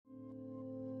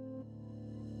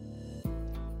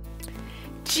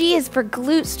G is for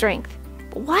glute strength.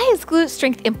 But why is glute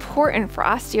strength important for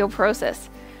osteoporosis?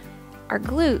 Our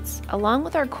glutes, along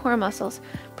with our core muscles,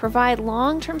 provide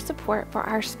long-term support for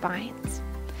our spines.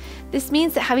 This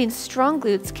means that having strong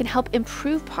glutes can help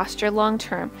improve posture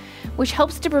long-term, which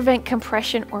helps to prevent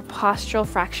compression or postural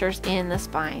fractures in the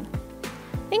spine.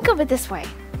 Think of it this way.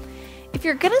 If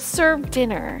you're gonna serve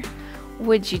dinner,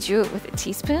 would you do it with a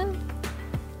teaspoon?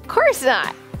 Of course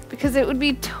not, because it would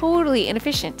be totally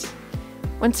inefficient.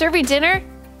 When serving dinner,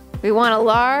 we want a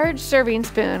large serving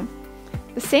spoon.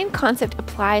 The same concept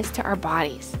applies to our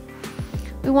bodies.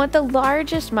 We want the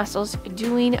largest muscles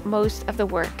doing most of the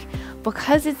work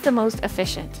because it's the most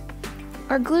efficient.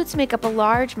 Our glutes make up a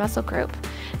large muscle group,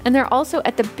 and they're also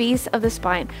at the base of the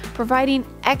spine, providing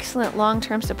excellent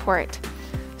long-term support.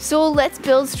 So let's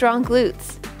build strong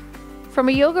glutes. From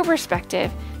a yoga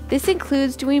perspective, this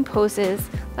includes doing poses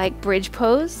like bridge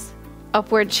pose,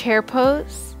 upward chair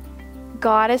pose,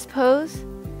 goddess pose,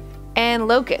 and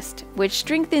locust, which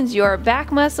strengthens your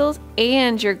back muscles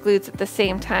and your glutes at the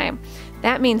same time.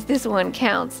 That means this one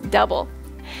counts double.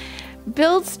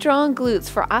 Build strong glutes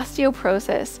for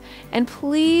osteoporosis, and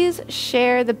please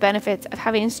share the benefits of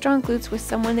having strong glutes with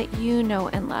someone that you know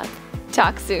and love.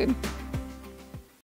 Talk soon.